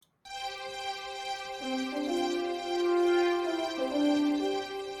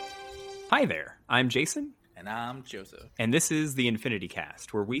Hi there, I'm Jason. And I'm Joseph. And this is the Infinity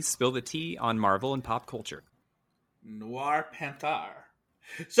Cast, where we spill the tea on Marvel and pop culture. Noir Panther.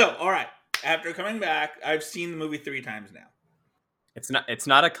 So, alright, after coming back, I've seen the movie 3 times now. It's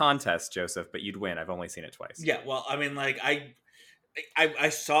not a contest, Joseph, but you'd win. I've only seen it twice. Yeah, well, I mean, like, I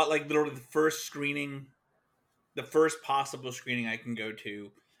saw it, like, literally the first screening, the first possible screening I can go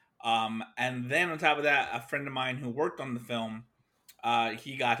to. And then on top of that, a friend of mine who worked on the film,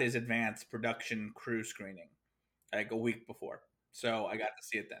 he got his advanced production crew screening, like, a week before. So I got to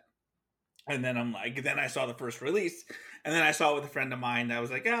see it then. And then then I saw the first release, and then I saw it with a friend of mine. I was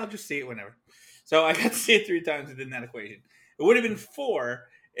like, yeah, I'll just see it whenever. So I got to see it 3 times within that equation. It would have been 4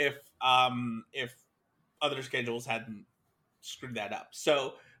 if other schedules hadn't screwed that up.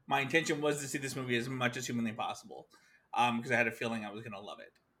 So my intention was to see this movie as much as humanly possible, because I had a feeling I was going to love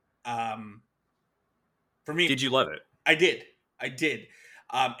it. For me, did you love it? I did.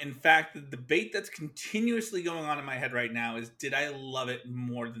 In fact, the debate that's continuously going on in my head right now is: did I love it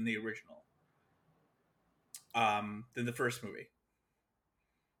more than the original? Than the first movie.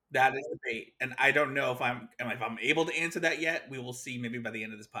 That is the debate, and I don't know if I'm able to answer that yet. We will see, maybe by the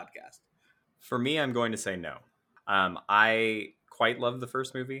end of this podcast. For me, I'm going to say no. I quite love the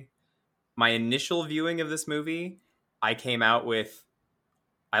first movie. My initial viewing of this movie, I came out with,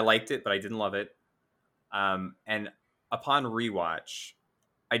 I liked it, but I didn't love it. And upon rewatch,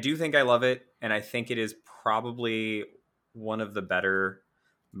 I do think I love it, and I think it is probably one of the better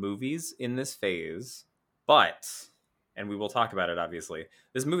movies in this phase. But, and we will talk about it, obviously,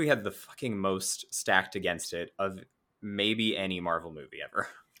 this movie had the fucking most stacked against it of maybe any Marvel movie ever.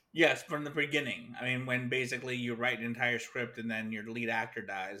 Yes, from the beginning. I mean, when basically you write an entire script and then your lead actor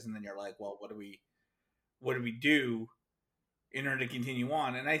dies, and then you're like, well, what do we do in order to continue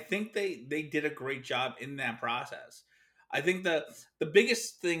on? And I think they did a great job in that process. I think the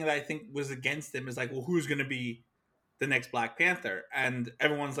biggest thing that I think was against them is like, well, who's going to be the next Black Panther? And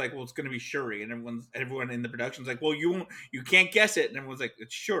everyone's like, well, it's going to be Shuri, and everyone in the production's like, well, you can't guess it, and everyone's like,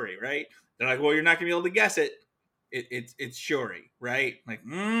 it's Shuri, right? They're like, well, you're not going to be able to guess it. It's Shuri, right? Like,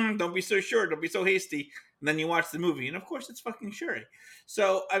 don't be so sure, don't be so hasty. And then you watch the movie, and of course, it's fucking Shuri.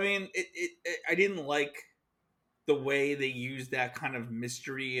 So, I mean, I didn't like the way they used that kind of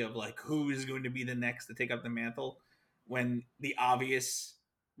mystery of like who is going to be the next to take up the mantle, when the obvious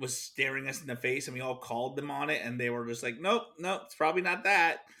was staring us in the face, and we all called them on it, and they were just like, nope, it's probably not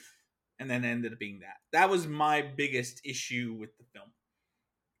that, and then it ended up being that. That was my biggest issue with the film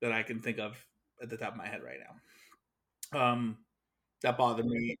that I can think of at the top of my head right now. That bothered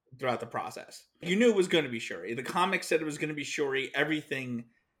me throughout the process. You knew it was going to be Shuri. The comic said it was going to be Shuri. Everything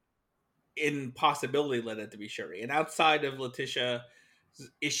in possibility led it to be Shuri. And outside of Letitia's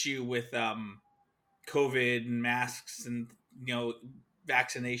issue with COVID and masks and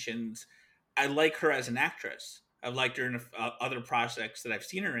vaccinations, I like her as an actress. I've liked her in other projects that I've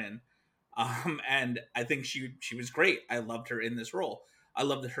seen her in, and I think she was great. I loved her in this role. I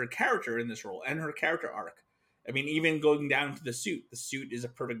loved her character in this role and her character arc. I mean, even going down to the suit. The suit is a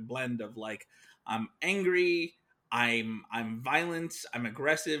perfect blend of like, I'm angry, I'm violent, I'm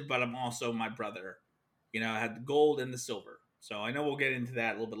aggressive, but I'm also my brother. I had the gold and the silver. So I know we'll get into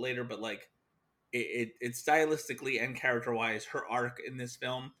that a little bit later, but like, it stylistically and character wise, her arc in this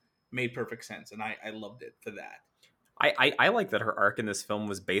film made perfect sense, and I loved it for that. I like that her arc in this film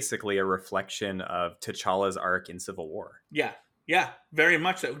was basically a reflection of T'Challa's arc in Civil War. Yeah, very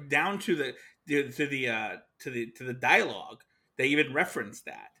much so. Down to the dialogue, they even referenced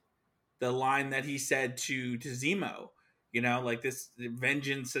that. The line that he said to Zemo, like, this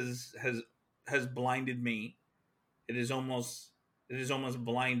vengeance has blinded me. It is almost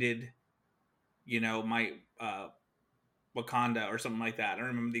blinded, my Wakanda, or something like that. I don't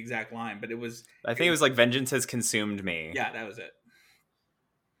remember the exact line, but I think it was like, vengeance has consumed me. Yeah, that was it.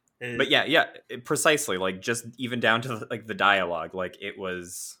 But yeah, precisely. Like, just even down to like the dialogue, like, it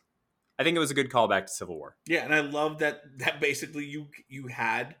was. I think it was a good callback to Civil War. Yeah, and I love that basically you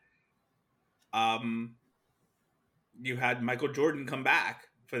had Michael Jordan come back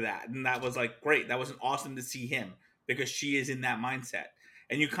for that, and that was like great. That was awesome to see him, because she is in that mindset,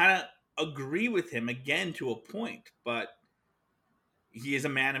 and you kind of agree with him again to a point, but he is a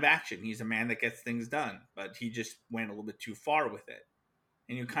man of action. He's a man that gets things done, but he just went a little bit too far with it.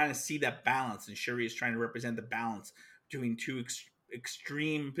 And you kind of see that balance, and Shuri is trying to represent the balance between two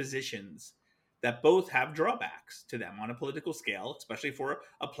extreme positions that both have drawbacks to them on a political scale, especially for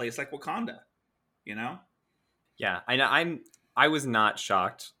a place like Wakanda, Yeah, I was not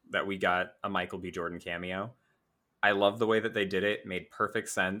shocked that we got a Michael B. Jordan cameo. I love the way that they did it. Made perfect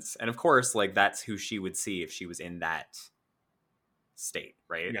sense. And of course, like, that's who she would see if she was in that state,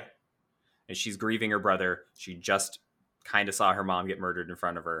 right? Yeah. and she's grieving her brother. She just kind of saw her mom get murdered in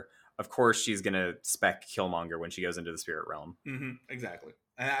front of her. Of course, she's gonna spec Killmonger when she goes into the spirit realm. Exactly.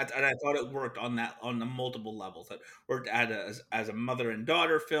 And I thought it worked on the multiple levels. It worked as a mother and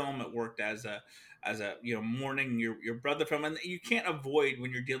daughter film. It worked as a mourning your brother film. And you can't avoid,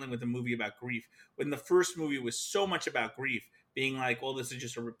 when you're dealing with a movie about grief, when the first movie was so much about grief, being like, well, this is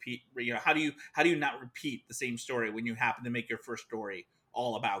just a repeat. How do you not repeat the same story when you happen to make your first story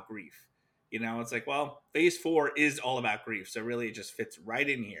all about grief? It's like, well, Phase 4 is all about grief, so really it just fits right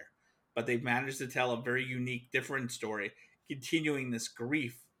in here. But they've managed to tell a very unique, different story, continuing this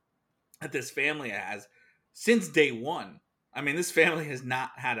grief that this family has since day one. I mean, this family has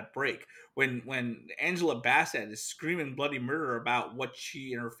not had a break. When Angela Bassett is screaming bloody murder about what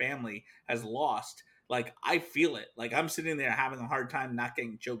she and her family has lost, like, I feel it. Like, I'm sitting there having a hard time not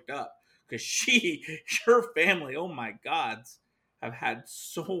getting choked up because her family, oh my gods, have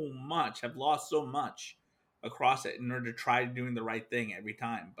lost so much across it in order to try doing the right thing every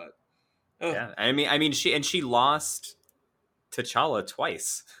time. But yeah, she lost T'Challa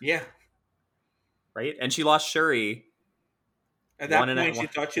twice. Yeah. Right? And she lost Shuri at that point. She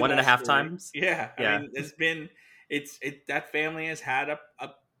thought she one and a lost half Shuri. times. Yeah. I mean, that family has had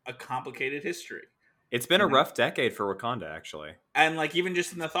a complicated history. It's been a rough decade for Wakanda, actually. And like, even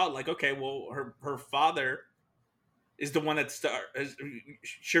just in the thought, like, okay, well, her father is the one that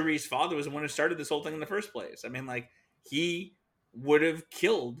Shuri's father was the one who started this whole thing in the first place. I mean, like, he would have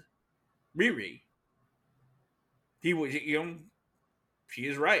killed Riri. He would, she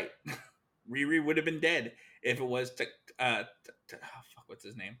is right. Riri would have been dead if it was what's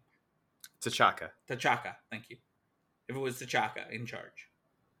his name? T'Chaka. Thank you. If it was T'Chaka in charge,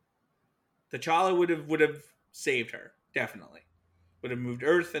 T'Challa would have saved her. Definitely would have moved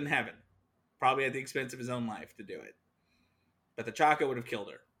Earth and heaven, probably at the expense of his own life to do it. But T'Chaka would have killed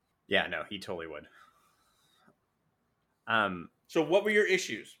her. Yeah, no, he totally would. So what were your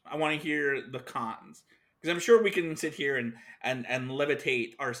issues? I want to hear the cons, because I'm sure we can sit here and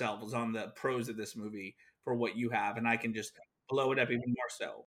levitate ourselves on the pros of this movie for what you have, and I can just blow it up even more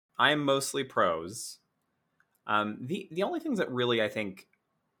so. I am mostly pros. The only things that really I think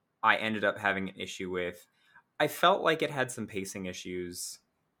I ended up having an issue with, I felt like it had some pacing issues,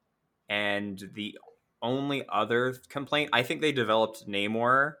 and the only other complaint, I think they developed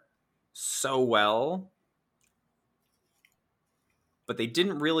Namor so well, but they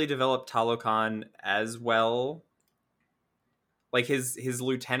didn't really develop Talokan as well. Like, his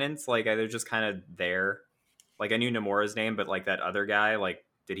lieutenants, like, they're just kind of there. Like, I knew Namor's name, but like that other guy, like,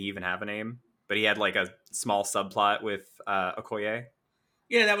 did he even have a name? But he had like a small subplot with Okoye.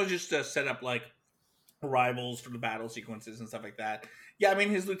 Yeah, that was just to set up like rivals for the battle sequences and stuff like that. Yeah, I mean,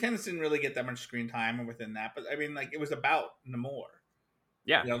 his lieutenants didn't really get that much screen time within that, but I mean, like, it was about Namor.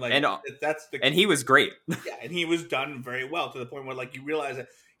 Yeah, like, and he was great. Yeah, and he was done very well, to the point where, like, you realize that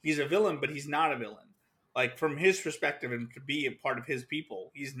he's a villain, but he's not a villain. Like, from his perspective and to be a part of his people,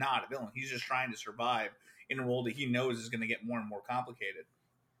 he's not a villain. He's just trying to survive in a role that he knows is going to get more and more complicated.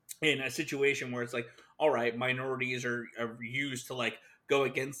 In a situation where it's like, all right, minorities are used to, like, go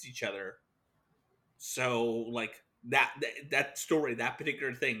against each other. So, like, that story, that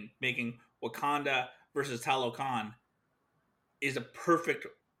particular thing, making Wakanda versus Talokan is a perfect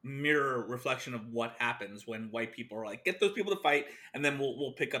mirror reflection of what happens when white people are like, get those people to fight, and then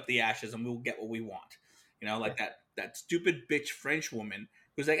we'll pick up the ashes and we'll get what we want. Like that stupid bitch French woman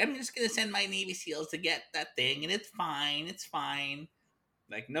who's like, I'm just gonna send my Navy SEALs to get that thing, and it's fine.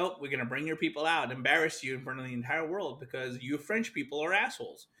 Like, nope, we're gonna bring your people out and embarrass you in front of the entire world because you French people are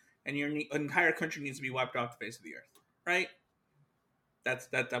assholes, and your entire country needs to be wiped off the face of the earth, right?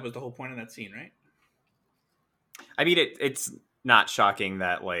 That was the whole point of that scene, right? I mean, it's not shocking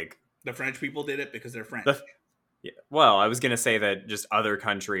that, like, the French people did it because they're French. Yeah, well, I was gonna say that just other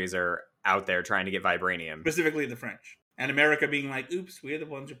countries are out there trying to get vibranium, specifically the French, and America being like, oops, we're the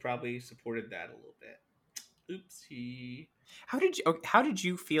ones who probably supported that a little bit. Oopsie. How did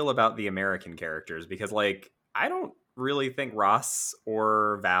you feel about the American characters? Because, like, I don't really think Ross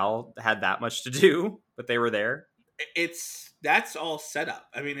or Val had that much to do, but they were there. That's all set up.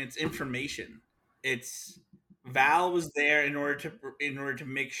 I mean, it's information. It's Val was there in order to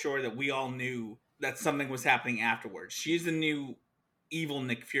make sure that we all knew that something was happening afterwards. She's the new evil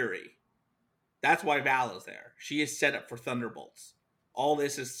Nick Fury. That's why Val is there. She is set up for Thunderbolts. All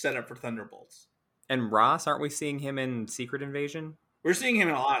this is set up for Thunderbolts. And Ross, aren't we seeing him in Secret Invasion? We're seeing him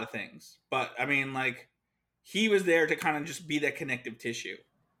in a lot of things. But, I mean, like, he was there to kind of just be that connective tissue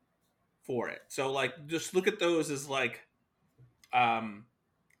for it. So, like, just look at those as, like, chain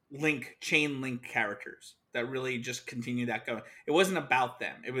link characters that really just continue that going. It wasn't about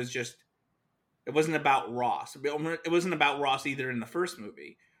them. It was just It wasn't about Ross. It wasn't about Ross either in the first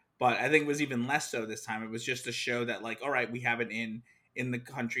movie, but I think it was even less so this time. It was just to show that, like, all right, we have it in the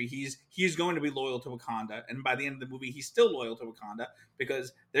country. He's going to be loyal to Wakanda, and by the end of the movie, he's still loyal to Wakanda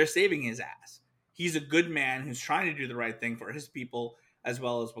because they're saving his ass. He's a good man who's trying to do the right thing for his people as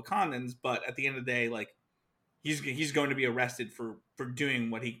well as Wakandans, but at the end of the day, like, he's going to be arrested for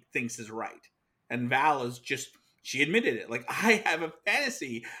doing what he thinks is right. And Val is just, she admitted it. Like, I have a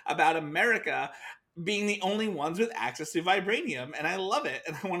fantasy about America being the only ones with access to vibranium, and I love it,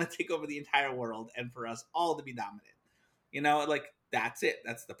 and I want to take over the entire world and for us all to be dominant. You know, like, that's it.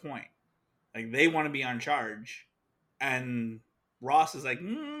 That's the point. Like, they want to be on charge, and Ross is like,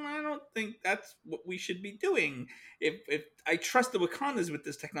 I don't think that's what we should be doing. If I trust the Wakandas with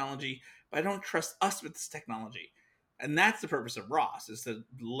this technology, but I don't trust us with this technology. And that's the purpose of Ross, is to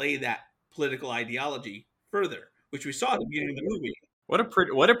lay that political ideology further, which we saw at the beginning of the movie.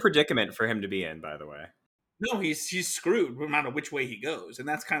 What a predicament for him to be in, by the way. No, he's screwed no matter which way he goes, and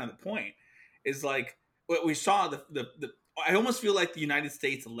that's kind of the point. Is like what we saw. The I almost feel like the United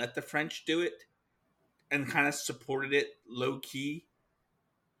States let the French do it and kind of supported it low key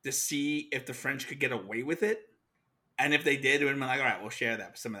to see if the French could get away with it. And if they did, it would have been like, all right, we'll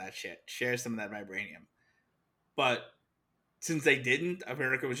share some of that shit, share some of that vibranium. But since they didn't,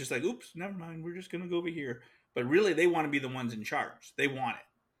 America was just like, oops, never mind, we're just gonna go over here. But really, they want to be the ones in charge. They want it.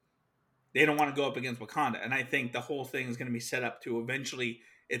 They don't want to go up against Wakanda. And I think the whole thing is going to be set up to eventually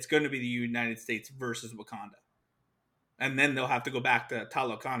it's going to be the United States versus Wakanda. And then they'll have to go back to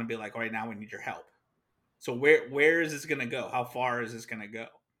Talokan and be like, all right, now we need your help. So where is this going to go? How far is this going to go?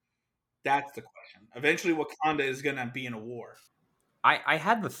 That's the question. Eventually, Wakanda is going to be in a war. I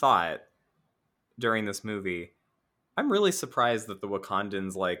had the thought during this movie, I'm really surprised that the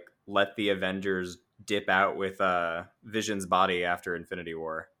Wakandans, like, let the Avengers dip out with Vision's body after Infinity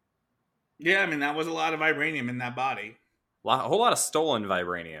War. Yeah, I mean, that was a lot of vibranium in that body. A whole lot of stolen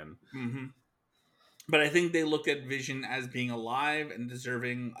vibranium. Mm-hmm. But I think they looked at Vision as being alive and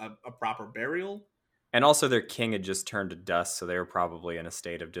deserving a proper burial. And also their king had just turned to dust, so they were probably in a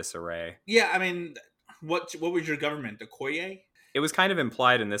state of disarray. Yeah, I mean, what was your government? The Okoye? It was kind of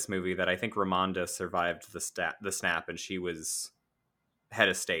implied in this movie that I think Ramonda survived the snap, and she was head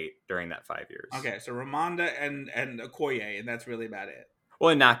of state during that 5 years. Okay, so Ramonda and Okoye, and that's really about it. Well,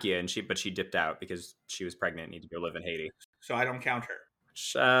 and Nakia, but she dipped out because she was pregnant and needed to go live in Haiti. So I don't count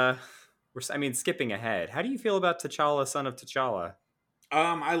her. Which, skipping ahead, how do you feel about T'Challa, son of T'Challa?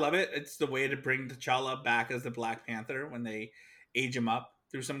 I love it. It's the way to bring T'Challa back as the Black Panther when they age him up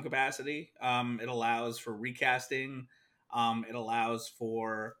through some capacity. It allows for recasting. It allows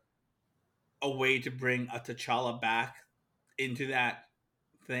for a way to bring a T'Challa back into that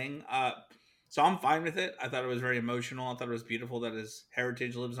thing. So I'm fine with it. I thought it was very emotional. I thought it was beautiful that his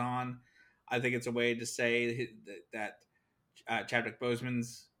heritage lives on. I think it's a way to say that Chadwick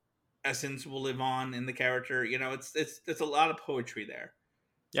Boseman's essence will live on in the character. You know, it's a lot of poetry there.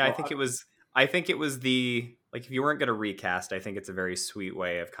 Yeah, so I think it was the, like, if you weren't going to recast, I think it's a very sweet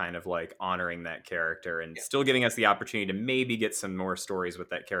way of kind of like honoring that character and still giving us the opportunity to maybe get some more stories with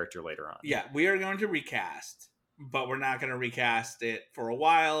that character later on. Yeah, we are going to recast, but we're not going to recast it for a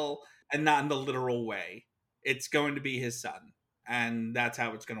while and not in the literal way. It's going to be his son, and that's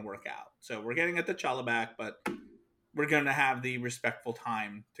how it's going to work out. So we're getting at T'Challa back, but we're going to have the respectful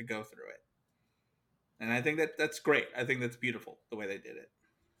time to go through it. And I think that's great. I think that's beautiful the way they did it.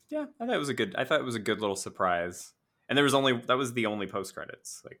 Yeah, I thought it was a good little surprise. And that was the only post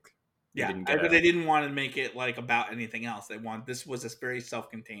credits. Like, yeah, but they didn't want to make it like about anything else. This was a very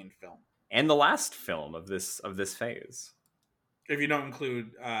self-contained film. And the last film of this phase. If you don't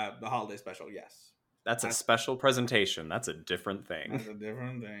include the holiday special, yes. That's a special presentation. That's a different thing. That's a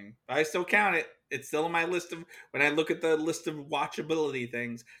different thing. But I still count it. It's still on my list of, when I look at the list of watchability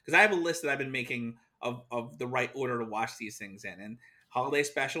things, because I have a list that I've been making of the right order to watch these things in. And holiday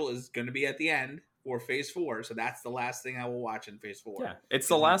special is going to be at the end for phase 4. So that's the last thing I will watch in phase 4. Yeah, it's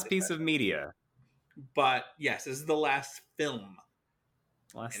the last piece of media. But yes, this is the last film.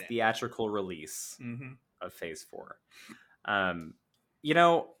 Last theatrical release of phase 4. You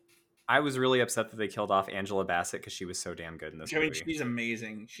know, I was really upset that they killed off Angela Bassett because she was so damn good in this movie. She's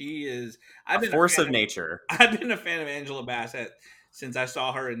amazing. She is a force of nature. I've been a fan of Angela Bassett since I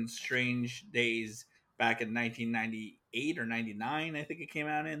saw her in Strange Days back in 1998 or 99, I think it came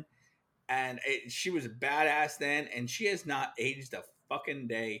out in. And she was a badass then, and she has not aged a fucking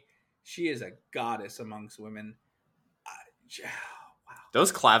day. She is a goddess amongst women. Wow.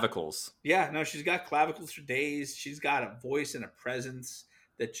 Those clavicles. Yeah, no, she's got clavicles for days. She's got a voice and a presence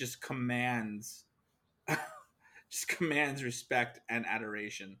that just commands respect and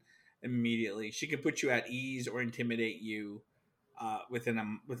adoration. immediately. She can put you at ease or intimidate you within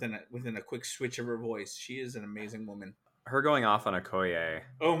a quick switch of her voice. She is an amazing woman. Her going off on Okoye.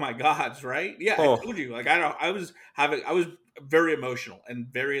 Oh my gods, right? Yeah, I Oh, told you. Like I was very emotional and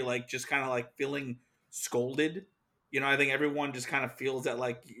very like just kind of like feeling scolded. You know, I think everyone just kind of feels that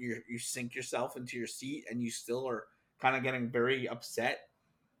like you sink yourself into your seat and you still are kind of getting very upset.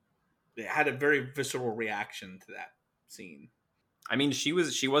 It had a very visceral reaction to that scene. I mean, she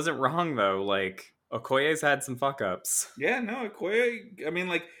wasn't wrong though. Like Okoye's had some fuck ups. Yeah, no, Okoye. I mean,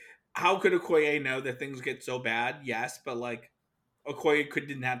 like, how could Okoye know that things get so bad? Yes, but like, Okoye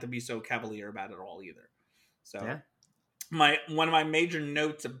didn't have to be so cavalier about it all either. So, Yeah. my one of my major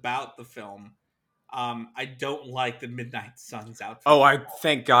notes about the film, I don't like the Midnight Suns outfit. Oh, I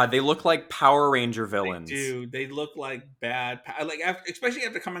thank God they look like Power Ranger They villains. do. They look like bad. Like, especially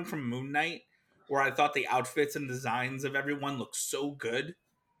after coming from Moon Knight, where I thought the outfits and designs of everyone looked so good.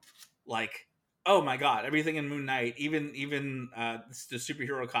 Like, oh my god, everything in Moon Knight, even the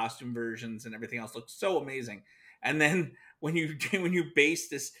superhero costume versions and everything else looks so amazing. And then when you when you base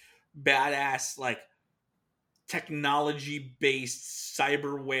this badass like technology based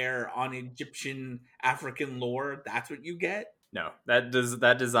cyberware on Egyptian African lore, that's what you get. No, that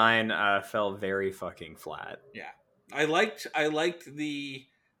design fell very fucking flat. Yeah, I liked the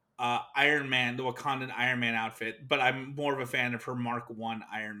Iron Man, the Wakandan Iron Man outfit, but I'm more of a fan of her Mark One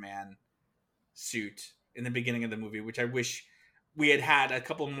Iron Man suit in the beginning of the movie, which I wish we had a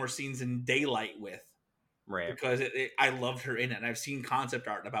couple more scenes in daylight with, Right. because I loved her in it. And I've seen concept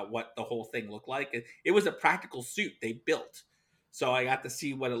art about what the whole thing looked like. It was a practical suit they built. So I got to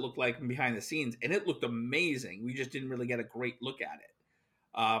see what it looked like behind the scenes, and it looked amazing. We just didn't really get a great look at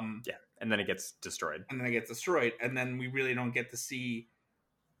it. Yeah, and then it gets destroyed. And then it gets destroyed, and then we really don't get to see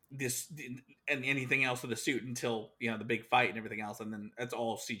this and anything else with the suit until the big fight and everything else, and then that's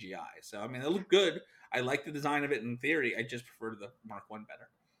all CGI. So I mean, it looked good. I like the design of it in theory. I just prefer the Mark One better.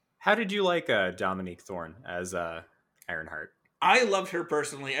 How did you like Dominique Thorne as Ironheart? I loved her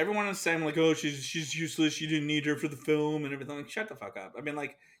personally. Everyone is saying like, "Oh, she's useless. You didn't need her for the film and everything." Like, shut the fuck up. I mean,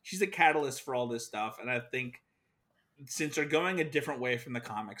 like, she's a catalyst for all this stuff, and I think since they're going a different way from the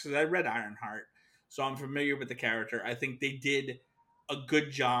comics, because I read Ironheart, so I'm familiar with the character. I think they did a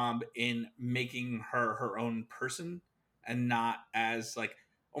good job in making her her own person and not as like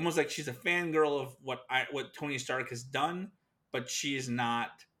almost like she's a fangirl of what Tony Stark has done, but she's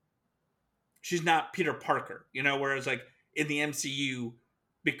not Peter Parker, whereas like in the MCU,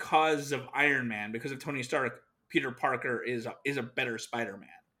 because of Iron Man, because of Tony Stark, Peter Parker is a better Spider-Man.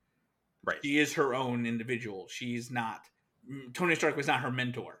 Right. She is her own individual. She's not Tony Stark was not her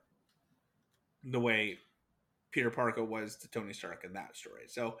mentor the way Peter Parker was to Tony Stark in that story.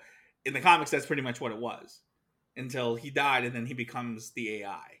 So in the comics, that's pretty much what it was until he died, and then he becomes the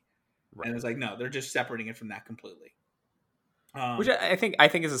AI. Right. And it's like, no, they're just separating it from that completely. Which I think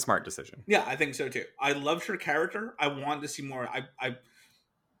is a smart decision. Yeah, I think so too. I loved her character. I wanted to see more.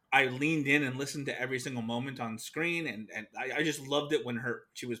 I leaned in and listened to every single moment on screen, and I just loved it when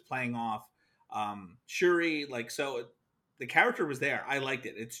she was playing off Shuri. Like, so the character was there. I liked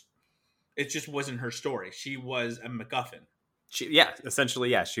it. It just wasn't her story. She was a MacGuffin.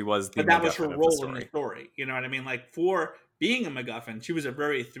 Essentially, she was the. But that was her MacGuffin of role in the story. You know what I mean? Like, for being a MacGuffin, she was a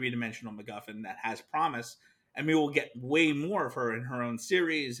very three-dimensional MacGuffin that has promise, and we will get way more of her in her own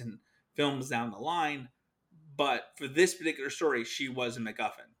series and films down the line. But for this particular story, she was a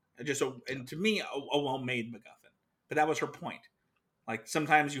MacGuffin. And to me, a well-made MacGuffin. But that was her point. Like,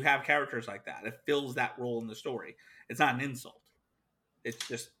 sometimes you have characters like that. It fills that role in the story. It's not an insult. It's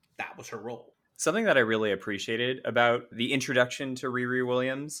just that was her role. Something that I really appreciated about the introduction to Riri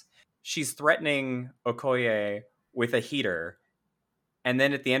Williams, she's threatening Okoye with a heater, and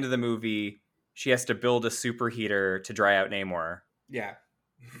then at the end of the movie, she has to build a superheater to dry out Namor. Yeah.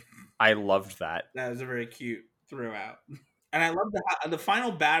 I loved that. That was a very cute throughout. And I love the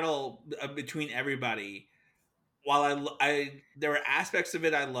final battle between everybody. While there were aspects of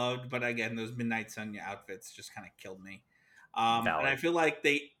it I loved, but again, those Midnight Sun outfits just kind of killed me. And I feel like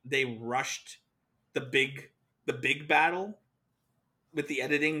they rushed the big battle with the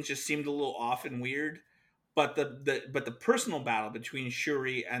editing, just seemed a little off and weird. But the personal battle between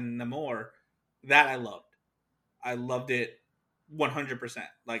Shuri and Namor, that I loved. I loved it 100%.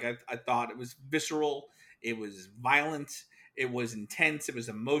 Like, I thought it was visceral, it was violent, it was intense, it was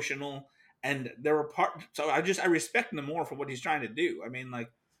emotional, and there were parts. So I respect Namor for what he's trying to do. I mean,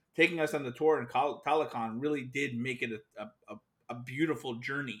 like, taking us on the tour in Telecon really did make it a beautiful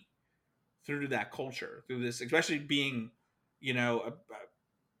journey through that culture, through this, especially being,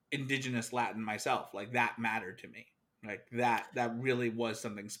 indigenous Latin myself. Like, that mattered to me. Like that really was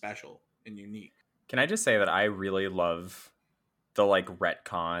something special and unique. Can I just say that I really love the like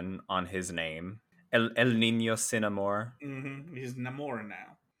retcon on his name, El Niño Sin Amor. He's Namor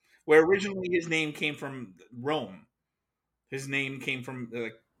now, where originally his name came from Rome. His name came from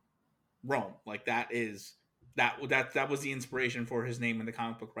Rome. Like that was the inspiration for his name when the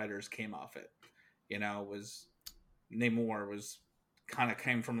comic book writers came off it. You know, was Namor was kind of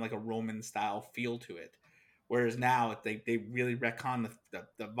came from like a Roman style feel to it. Whereas now they really retcon the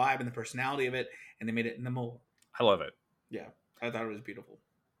vibe and the personality of it, and they made it Namor. I love it. Yeah, I thought it was beautiful.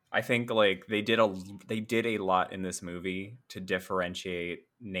 I think like they did a lot in this movie to differentiate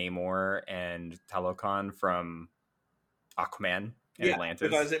Namor and Talokan from Aquaman and Yeah, Atlantis.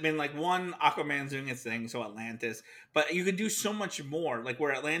 because I mean, like one Aquaman's doing its thing, so Atlantis, but you could do so much more. Like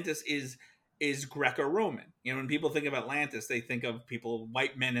where Atlantis is Greco-Roman. You know, when people think of Atlantis, they think of people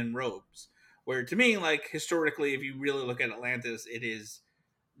white men in robes. Where to me, like historically, if you really look at Atlantis, it is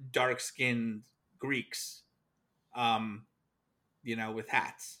dark-skinned Greeks, um, you know, with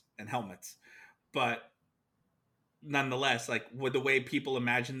hats and helmets. But nonetheless, like with the way people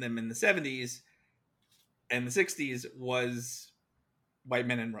imagined them in the 70s and the 60s was white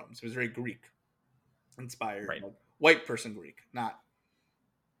men in Rome. So it was very Greek inspired, right. like white person Greek, not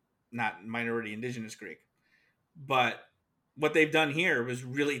minority indigenous Greek. But what they've done here was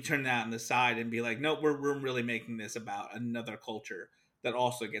really turn that on the side and be like, no, we're really making this about another culture that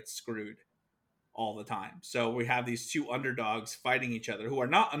also gets screwed all the time. So we have these two underdogs fighting each other who are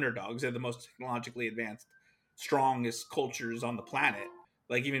not underdogs. They're the most technologically advanced, strongest cultures on the planet,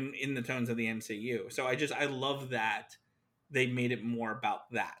 like even in the tones of the MCU. So I love that they made it more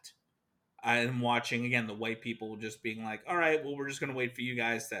about that. I'm watching again the white people just being like, all right, well, we're just going to wait for you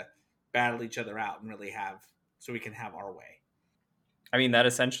guys to battle each other out and really have so we can have our way. I mean, that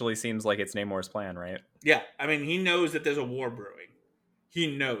essentially seems like it's Namor's plan, right? Yeah, I mean, he knows that there's a war brewing.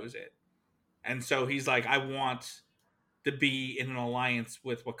 He knows it. And so he's like, I want to be in an alliance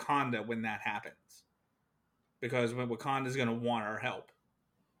with Wakanda when that happens. Because when Wakanda's going to want our help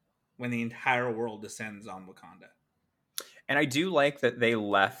when the entire world descends on Wakanda. And I do like that they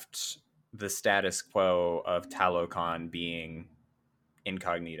left the status quo of Talokan being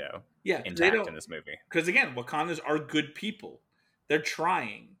incognito intact in this movie. Because again, Wakandas are good people. They're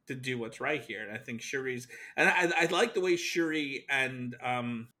trying to do what's right here. And I think Shuri's, and I like the way Shuri and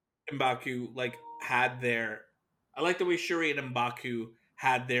M'Baku like had their, I like the way Shuri and M'Baku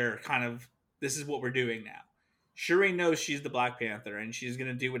had their kind of, this is what we're doing now. Shuri knows she's the Black Panther and she's going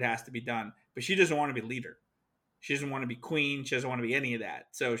to do what has to be done, but she doesn't want to be leader. She doesn't want to be queen. She doesn't want to be any of that.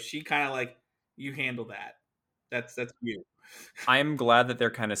 So she kind of like, you handle that. That's you. I'm glad that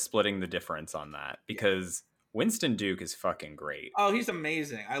they're kind of splitting the difference on that because Winston Duke is fucking great. Oh, he's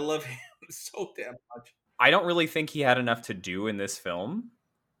amazing. I love him so damn much. I don't really think he had enough to do in this film,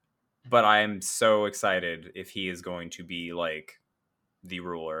 but I'm so excited if he is going to be like the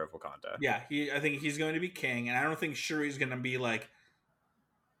ruler of Wakanda. Yeah, I think he's going to be king, and I don't think Shuri's going to be like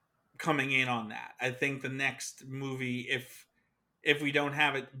coming in on that. I think the next movie, if we don't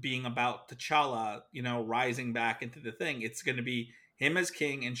have it being about T'Challa, you know, rising back into the thing, it's going to be him as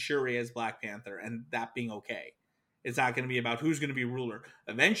king and Shuri as Black Panther, and that being okay. It's not going to be about who's going to be ruler.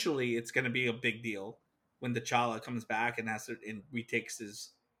 Eventually, it's going to be a big deal when T'Challa comes back and and retakes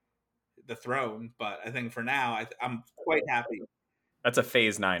the throne. But I think for now, I'm quite happy. That's a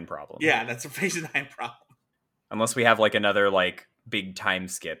Phase 9 problem. Yeah, that's a Phase 9 problem. Unless we have like another like big time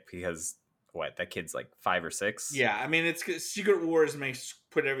skip because that kid's like 5 or 6. Yeah, I mean it's Secret Wars makes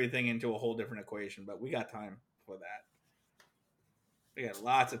put everything into a whole different equation, but we got time for that. We got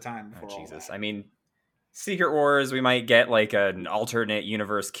lots of time before Jesus. all that. I mean, Secret Wars, we might get like an alternate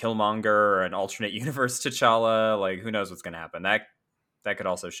universe Killmonger or an alternate universe T'Challa. Like, who knows what's going to happen? That could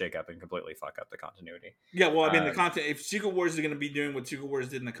also shake up and completely fuck up the continuity. Yeah, well, I mean, the content. If Secret Wars is going to be doing what Secret Wars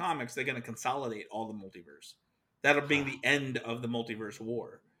did in the comics, they're going to consolidate all the multiverse. That'll be the end of the multiverse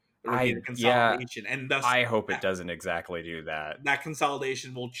war. Consolidation, and thus I hope it doesn't exactly do that. That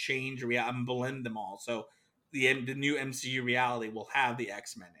consolidation will change and blend them all. So the new MCU reality will have the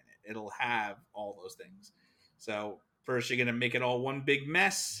X-Men in it. It'll have all those things. So first you're going to make it all one big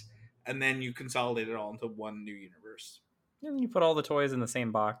mess, and then you consolidate it all into one new universe. And you put all the toys in the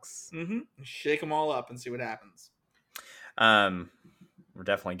same box. Mm-hmm. Shake them all up and see what happens. We're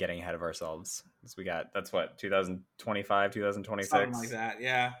definitely getting ahead of ourselves. We got, that's what, 2025, 2026? Something like that,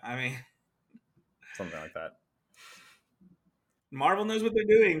 yeah. I mean... something like that. Marvel knows what they're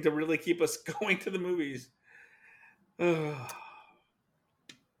doing to really keep us going to the movies.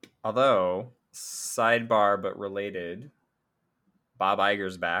 Although, sidebar but related, Bob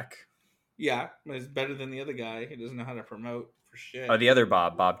Iger's back. Yeah, but it's better than the other guy. He doesn't know how to promote for Oh, shit. the other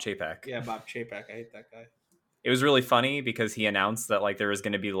Bob Chapek. Yeah, Bob Chapek. I hate that guy. It was really funny because he announced that like there was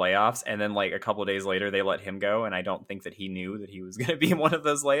going to be layoffs, and then like a couple of days later they let him go, and I don't think that he knew that he was going to be one of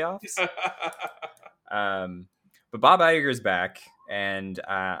those layoffs. Um, but Bob Iger's back, and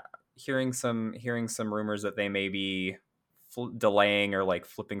hearing some rumors that they may be delaying or like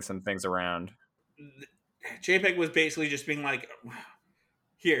flipping some things around. JPEG was basically just being like,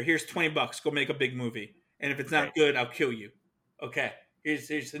 here's $20. Go make a big movie. And if it's not Right. good, I'll kill you. Okay.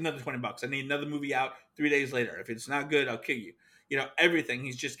 Here's another $20. I need another movie out 3 days later. If it's not good, I'll kill you. Everything.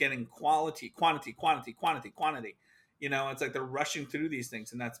 He's just getting quality, quantity, quantity, quantity, quantity. It's like they're rushing through these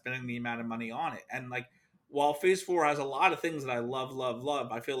things and not spending the amount of money on it. And like, while Phase 4 has a lot of things that I love, love,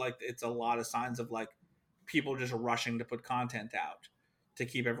 love, I feel like it's a lot of signs of like people just rushing to put content out to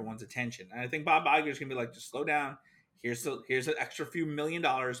keep everyone's attention. And I think Bob Iger's gonna be like, just slow down. Here's an extra few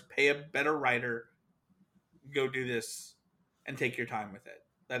 $1,000,000. Pay a better writer. Go do this, and take your time with it.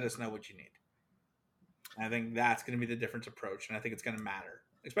 Let us know what you need. And I think that's going to be the different approach, and I think it's going to matter,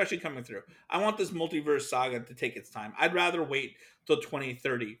 especially coming through. I want this multiverse saga to take its time. I'd rather wait till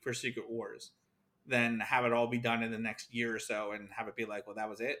 2030 for Secret Wars than have it all be done in the next year or so and have it be like, well, that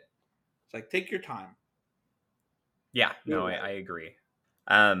was it. It's like, take your time. Yeah, no, I agree.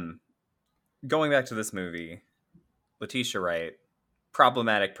 Going back to this movie, Letitia Wright,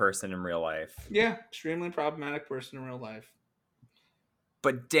 problematic person in real life. Yeah, extremely problematic person in real life.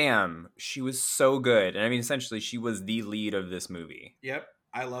 But damn, she was so good. And I mean, essentially, she was the lead of this movie. Yep,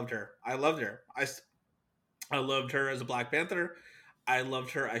 I loved her. I loved her as a Black Panther. I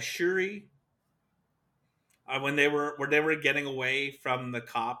loved her as Shuri. When they were getting away from the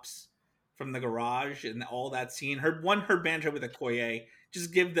cops from the garage and all that scene, her banter with Okoye,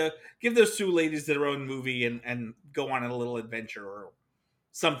 just give those two ladies their own movie and go on a little adventure or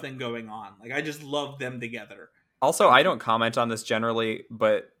something going on. Like, I just love them together. Also, I don't comment on this generally,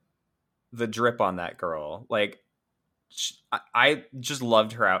 but the drip on that girl, like, I just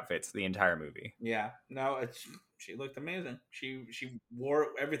loved her outfits the entire movie. Yeah, no, she looked amazing. She wore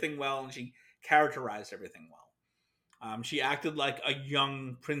everything well and she characterized everything well. She acted like a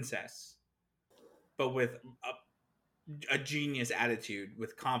young princess, but with a genius attitude,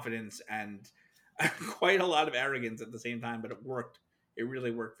 with confidence and quite a lot of arrogance at the same time. But it worked. It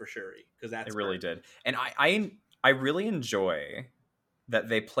really worked for Shuri because that's it really her. did. And I really enjoy that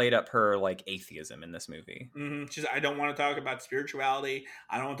they played up her like atheism in this movie. Mm-hmm. I don't want to talk about spirituality.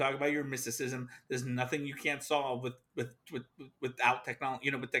 I don't want to talk about your mysticism. There's nothing you can't solve without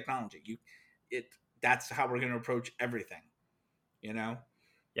technology. With technology, that's how we're going to approach everything. Yeah,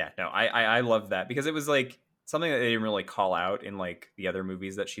 no, I love that because it was like something that they didn't really call out in like the other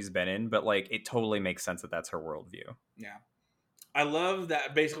movies that she's been in, but like it totally makes sense that that's her worldview. Yeah, I love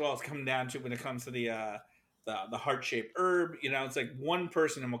that. Basically, all it's coming down to when it comes to the heart-shaped herb, it's like one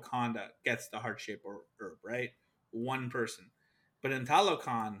person in Wakanda gets the heart-shaped herb, right? One person. But in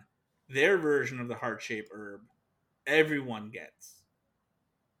Talokan, their version of the heart-shaped herb, everyone gets.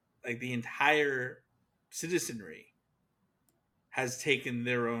 Like, the entire citizenry has taken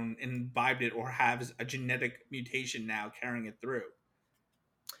their own, imbibed it, or has a genetic mutation now carrying it through.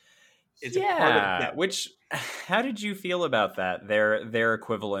 It's a part of them. Which, how did you feel about that? Their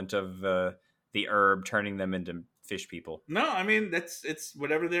equivalent of the herb turning them into fish people. No, I mean it's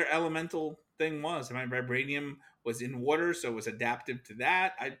whatever their elemental thing was. I mean, vibranium was in water, so it was adaptive to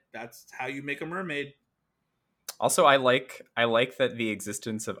that. That's how you make a mermaid. Also, I like that the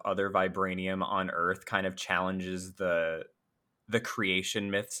existence of other vibranium on Earth kind of challenges the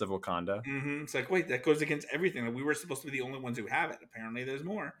creation myths of Wakanda. Mm-hmm. It's like, wait, that goes against everything. Like, we were supposed to be the only ones who have it. Apparently, there's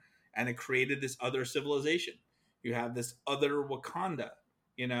more, and it created this other civilization. You have this other Wakanda,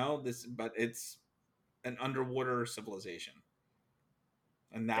 but it's an underwater civilization,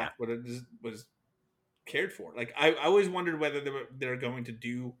 and that's what it was cared for. Like, I always wondered whether they're going to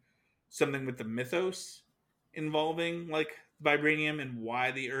do something with the mythos involving like vibranium and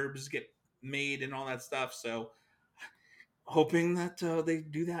why the herbs get made and all that stuff. So, hoping that they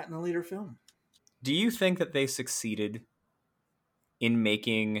do that in a later film. Do you think that they succeeded in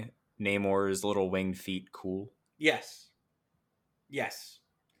making Namor's little winged feet cool? Yes.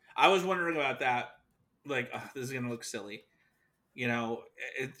 I was wondering about that. Like, this is gonna look silly,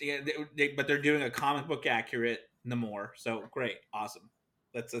 but they're doing a comic book accurate Namor, so great, awesome.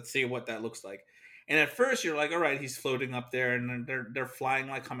 Let's see what that looks like. And at first, you're like, all right, he's floating up there, and they're flying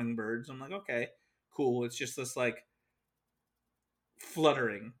like hummingbirds. I'm like, okay, cool. It's just this like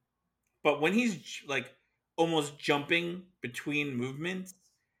fluttering, but when he's like almost jumping between movements,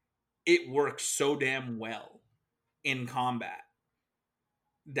 it works so damn well in combat.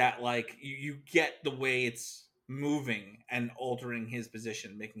 that like you get the way it's moving and altering his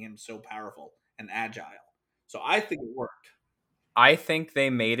position, making him so powerful and agile. So I think it worked. I think they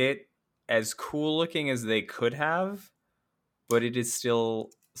made it as cool looking as they could have, but it is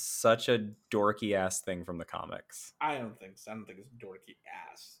still such a dorky ass thing from the comics. I don't think so. I don't think it's dorky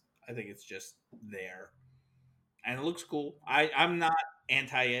ass. I think it's just there, and it looks cool. I'm not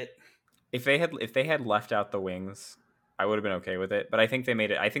anti it. If they had left out the wings, I would have been okay with it. But I think they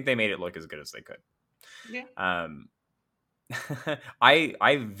made it. I think they made it look as good as they could. Yeah.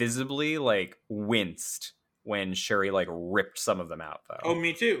 I visibly like winced when Shuri like ripped some of them out Oh, though.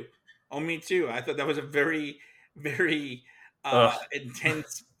 me too. Oh, me too. I thought that was a very, very Ugh.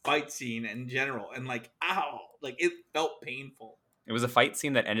 intense fight scene in general, and like, ow, like it felt painful. It was a fight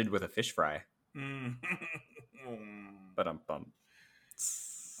scene that ended with a fish fry. Mm. But bum.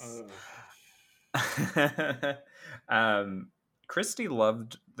 Christy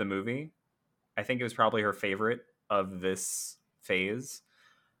loved the movie. I think it was probably her favorite of this phase.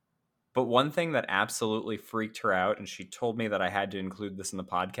 But one thing that absolutely freaked her out, and she told me that I had to include this in the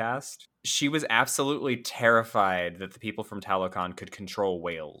podcast, she was absolutely terrified that the people from Talokan could control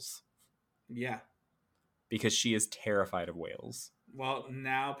whales. Yeah. Because she is terrified of whales. Well,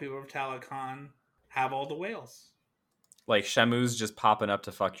 now people of Talokan have all the whales. Like, Shamu's just popping up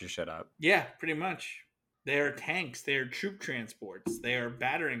to fuck your shit up. Yeah, pretty much. They are tanks. They are troop transports. They are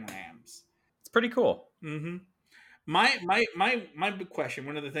battering rams. It's pretty cool. Mm-hmm. My big question,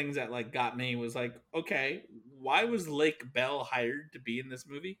 one of the things that like got me was like, okay, why was Lake Bell hired to be in this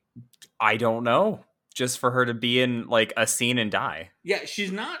movie? I don't know. Just for her to be in like a scene and die. Yeah,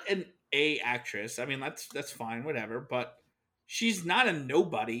 she's not an A actress. I mean, that's fine, whatever. But she's not a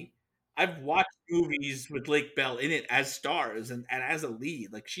nobody. I've watched movies with Lake Bell in it as stars and as a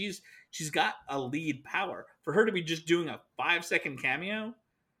lead. Like she's got a lead power. For her to be just doing a 5-second cameo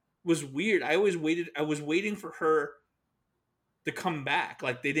was weird. I was waiting for her to come back.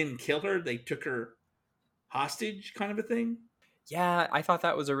 Like they didn't kill her, they took her hostage kind of a thing. Yeah, I thought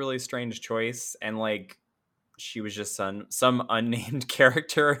that was a really strange choice, and like she was just some unnamed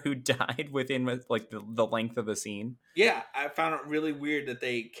character who died within like the length of a scene. Yeah, I found it really weird that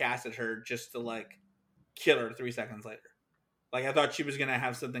they casted her just to like kill her 3 seconds later. Like I thought she was gonna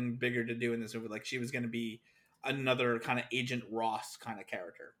have something bigger to do in this movie. Like she was gonna be another kind of Agent Ross kind of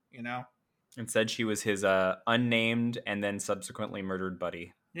character, you know? Instead, she was his unnamed and then subsequently murdered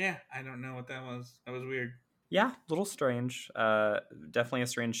buddy. Yeah, I don't know what that was. That was weird. Yeah, a little strange. Definitely a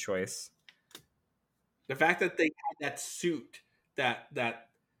strange choice. The fact that they had that suit that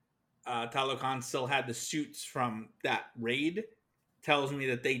Talokan still had the suits from that raid tells me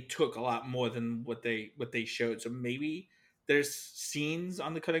that they took a lot more than what they showed. So maybe there's scenes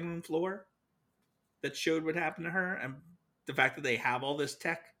on the cutting room floor that showed what happened to her, and the fact that they have all this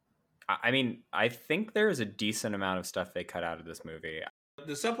tech. I mean, I think there is a decent amount of stuff they cut out of this movie.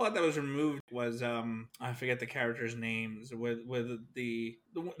 The subplot that was removed was I forget the characters' names with the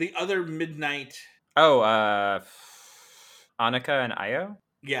other Midnight. Oh, Annika and Io.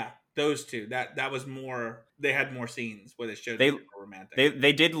 Yeah, those two. That was more. They had more scenes where they showed they more romantic.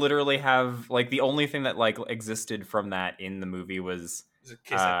 They did literally have like the only thing that like existed from that in the movie was a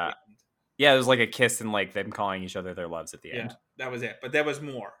kiss at the end. Yeah, it was like a kiss and like them calling each other their loves at the end. Yeah, that was it. But there was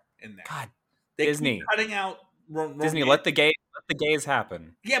more in there. God, they Disney keep cutting out. Disney, let the gays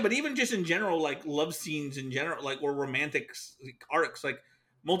happen. Yeah, but even just in general, like love scenes in general, like or romantic arcs, like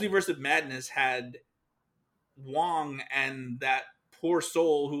Multiverse of Madness had Wong and that poor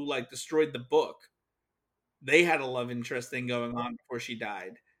soul who like destroyed the book. They had a love interest thing going on before she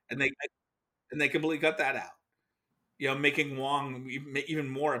died, and they completely cut that out. You know, making Wong even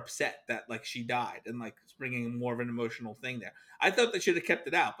more upset that like she died, and like bringing more of an emotional thing there. I thought they should have kept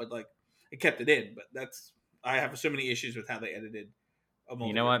it out, but like it kept it in. But I have so many issues with how they edited.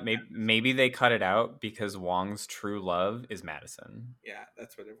 You know what? Maybe they cut it out because Wong's true love is Madison. Yeah,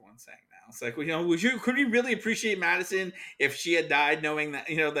 that's what everyone's saying now. It's like, you know, could we really appreciate Madison if she had died, knowing that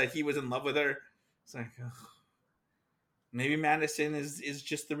that he was in love with her? It's like, ugh. Maybe Madison is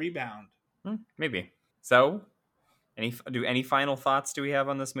just the rebound. Maybe. So, any final thoughts do we have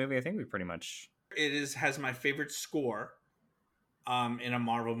on this movie? I think we pretty much. It has my favorite score, in a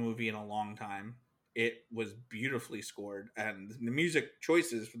Marvel movie in a long time. It was beautifully scored, and the music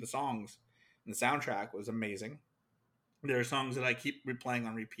choices for the songs and the soundtrack was amazing. There are songs that I keep replaying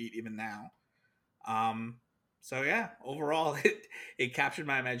on repeat even now. So yeah, overall, it captured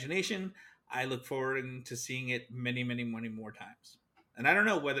my imagination. I look forward to seeing it many, many, many more times. And I don't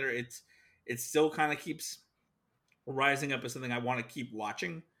know whether it still kind of keeps rising up as something I want to keep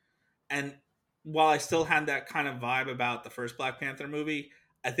watching. And while I still had that kind of vibe about the first Black Panther movie,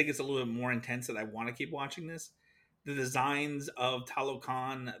 I think it's a little bit more intense that I want to keep watching this. The designs of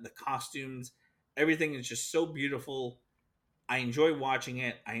Talokan, the costumes, everything is just so beautiful. I enjoy watching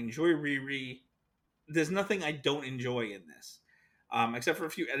it. I enjoy Riri. There's nothing I don't enjoy in this, except for a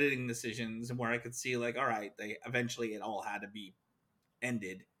few editing decisions where I could see like, all right, they eventually it all had to be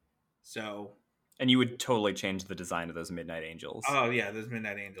ended. So, And you would totally change the design of those Midnight Angels. oh yeah, those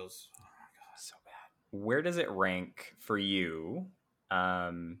Midnight Angels. Oh my god, so bad. Where does it rank for you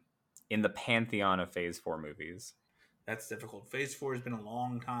in the pantheon of Phase 4 movies? that's difficult. Phase 4 has been a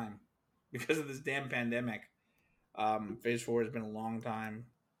long time because of this damn pandemic. Phase 4 has been a long time.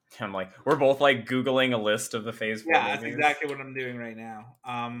 I'm like, we're both like Googling a list of the Phase 4 Yeah, movies. that's exactly what I'm doing right now.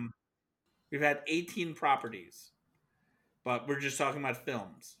 We've had 18 properties, but we're just talking about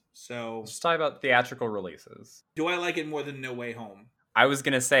films. So, Let's talk about theatrical releases. do I like it more than No Way Home? I was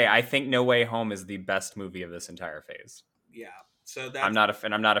gonna say, I think No Way Home is the best movie of this entire phase. Yeah. So that's I'm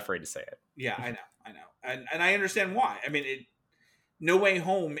not afraid to say it. Yeah, I know, and I understand why. I mean, No Way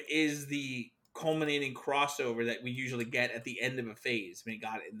Home is the culminating crossover that we usually get at the end of a phase. We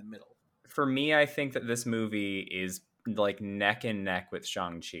got it in the middle. For me, I think that this movie is like neck and neck with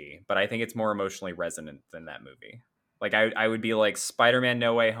Shang-Chi, but I think it's more emotionally resonant than that movie. Like I would be like Spider-Man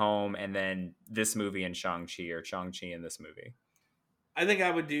No Way Home and then this movie and Shang-Chi, or Shang-Chi and this movie. I think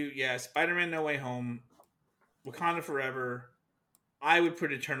I would do, yeah, Spider-Man No Way Home, Wakanda Forever. I would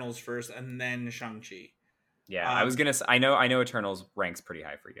put Eternals first and then Shang-Chi. Yeah, I was gonna say, I know Eternals ranks pretty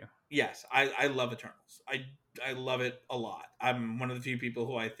high for you. Yes, I love Eternals. I love it a lot. I'm one of the few people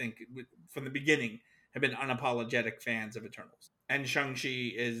who I think from the beginning have been unapologetic fans of Eternals. And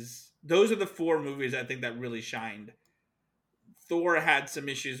Shang-Chi is, those are the four movies I think that really shined. Thor had some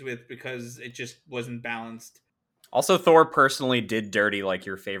issues with because it just wasn't balanced. Also, Thor personally did dirty like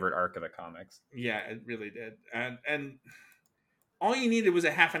your favorite arc of the comics. Yeah, it really did. And all you needed was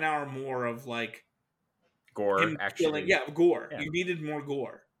a half an hour more of like gore, actually. Yeah, gore. Yeah. You needed more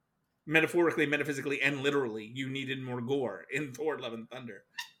gore. Metaphorically, metaphysically, and literally, you needed more gore in Thor: Love and Thunder.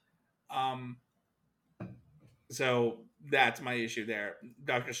 So that's my issue there.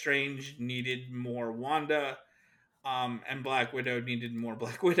 Doctor Strange needed more Wanda, and Black Widow needed more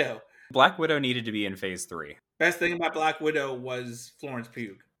Black Widow. Black Widow needed to be in Phase 3. Best thing about Black Widow was Florence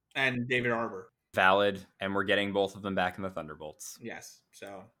Pugh and David Arbor. Valid, and we're getting both of them back in the Thunderbolts. Yes,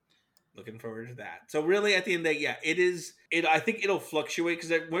 so looking forward to that. So really, at the end of the day, yeah, it is. I think it'll fluctuate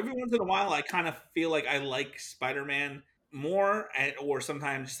because every once in a while, I kind of feel like I like Spider-Man more, or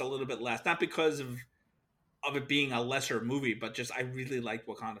sometimes just a little bit less. Not because of it being a lesser movie, but just I really liked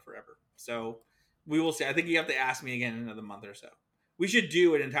Wakanda Forever. So we will see. I think you have to ask me again in another month or so. We should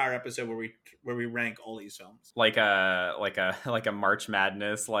do an entire episode where we rank all these films, like a March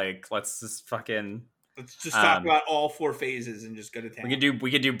Madness. Like let's just talk about all four phases and just go to town. We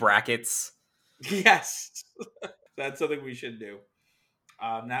could do brackets. Yes, that's something we should do.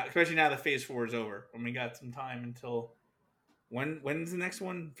 Now, especially now that Phase 4 is over, when we got some time until when's the next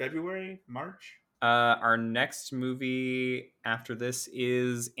one? February, March. Our next movie after this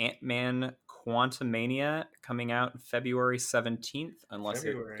is Ant-Man Quantumania, coming out February 17th, unless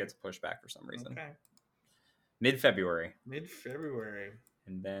it gets pushed back for some reason. Okay. Mid-February.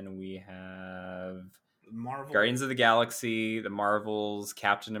 And then we have Marvel, Guardians of the Galaxy, the Marvels,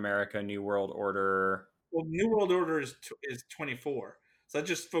 Captain America, New World Order. Well, New World Order is 24. So let's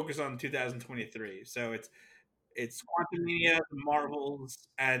just focus on 2023. So it's Quantumania, the Marvels,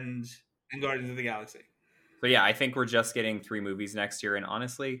 and Guardians of the Galaxy. So yeah, I think we're just getting 3 movies next year, and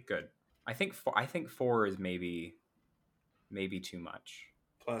honestly, good. I think 4 is maybe too much.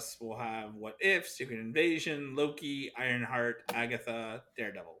 Plus, we'll have What If, Secret Invasion, Loki, Ironheart, Agatha,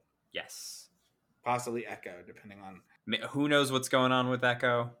 Daredevil. Yes. Possibly Echo, depending on... Who knows what's going on with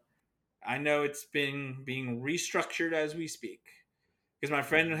Echo? I know it's been being restructured as we speak. Because my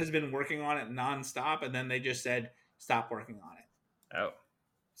friend has been working on it nonstop, and then they just said, stop working on it. Oh.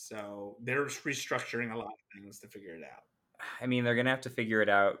 So they're restructuring a lot of things to figure it out. I mean, they're going to have to figure it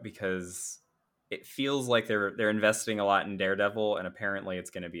out because it feels like they're investing a lot in Daredevil, and apparently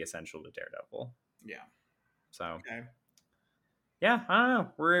it's going to be essential to Daredevil. Yeah. So, okay. Yeah, I don't know.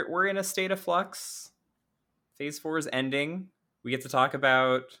 We're in a state of flux. Phase 4 is ending. We get to talk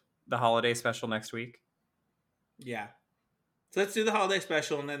about the holiday special next week. Yeah. So let's do the holiday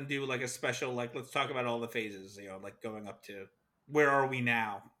special and then do like a special, like let's talk about all the phases, like going up to where are we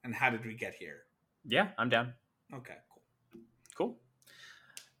now and how did we get here? Yeah, I'm down. Okay, cool.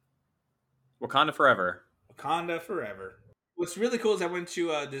 Wakanda Forever. Wakanda Forever. What's really cool is I went to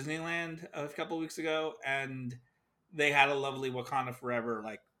Disneyland a couple of weeks ago and they had a lovely Wakanda Forever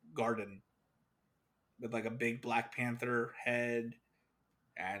like garden with like a big Black Panther head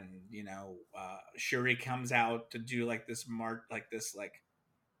and Shuri comes out to do like this march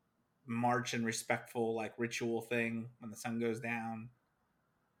and respectful like ritual thing when the sun goes down.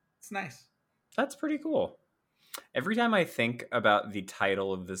 It's nice. That's pretty cool. Every time I think about the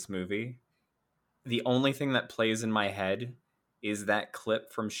title of this movie, the only thing that plays in my head is that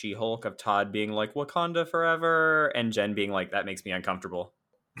clip from She-Hulk of Todd being like, Wakanda forever, and Jen being like, that makes me uncomfortable.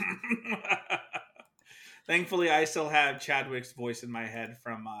 Thankfully, I still have Chadwick's voice in my head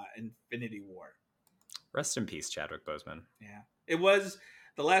from Infinity War. Rest in peace, Chadwick Boseman. Yeah. It was,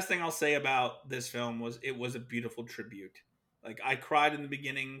 the last thing I'll say about this film was it was a beautiful tribute. Like, I cried in the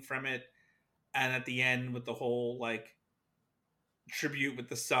beginning from it, and at the end with the whole, like, tribute with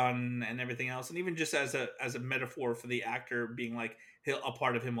the sun and everything else, and even just as a metaphor for the actor being like, a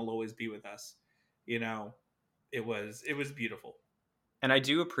part of him will always be with us. It was beautiful. And I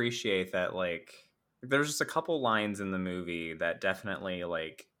do appreciate that, like, there's just a couple lines in the movie that definitely,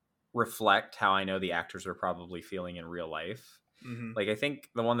 like, reflect how I know the actors are probably feeling in real life. Mm-hmm. Like, I think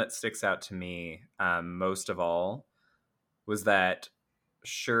the one that sticks out to me most of all was that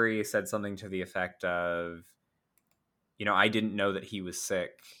Shuri said something to the effect of, I didn't know that he was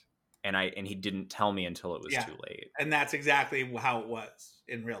sick, and he didn't tell me until it was too late. And that's exactly how it was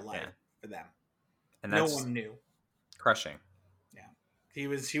in real life for them. And no one knew. Crushing. Yeah. He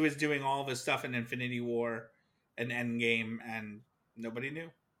was doing all of his stuff in Infinity War and Endgame, and nobody knew.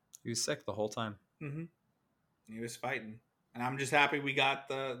 He was sick the whole time. Mm-hmm. He was fighting. And I'm just happy we got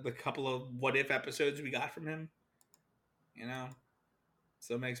the couple of what if episodes we got from him.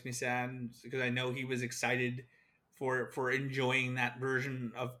 Still makes me sad because I know he was excited for enjoying that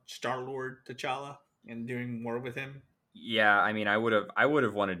version of Star-Lord T'Challa and doing more with him. Yeah, I mean, I would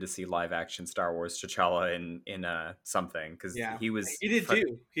have wanted to see live action Star Wars T'Challa in something, because he did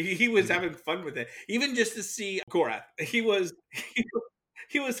too. He was having fun with it, even just to see Korath. He was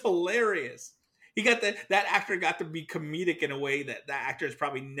hilarious. He got that actor got to be comedic in a way that actor has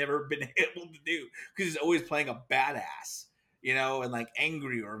probably never been able to do, because he's always playing a badass, and like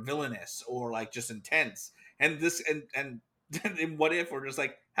angry or villainous or like just intense. And this and what if we're just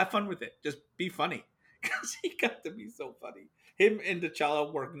like, have fun with it, just be funny, because he got to be so funny. Him and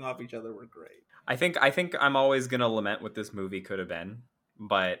T'Challa working off each other were great. I think I'm always gonna lament what this movie could have been,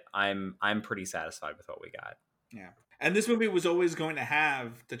 but I'm pretty satisfied with what we got. Yeah. And this movie was always going to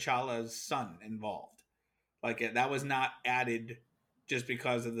have T'Challa's son involved. Like, that was not added just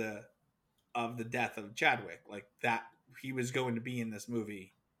because of the death of Chadwick. Like, that he was going to be in this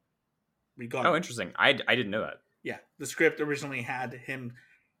movie regardless. Oh, interesting. I didn't know that. Yeah. The script originally had him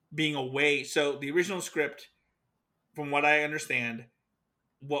being away. So the original script, from what I understand,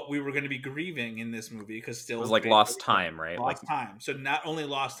 what we were going to be grieving in this movie, because still it was like lost time, right? Lost time. So not only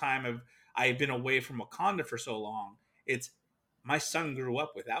lost time of I've been away from Wakanda for so long, it's my son grew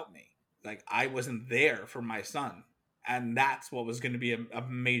up without me. Like, I wasn't there for my son. And that's what was going to be a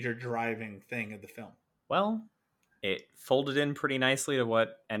major driving thing of the film. Well, it folded in pretty nicely to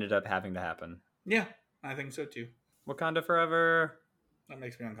what ended up having to happen. Yeah, I think so too. Wakanda forever. That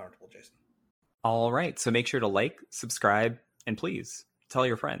makes me uncomfortable, Jason. All right, so make sure to like, subscribe, and please tell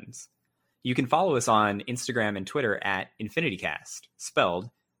your friends. You can follow us on Instagram and Twitter at InfinityCast,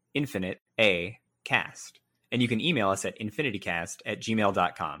 spelled Infinite A Cast. And you can email us at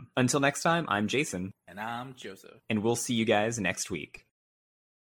infinitycast@gmail.com. Until next time, I'm Jason. And I'm Joseph. And we'll see you guys next week.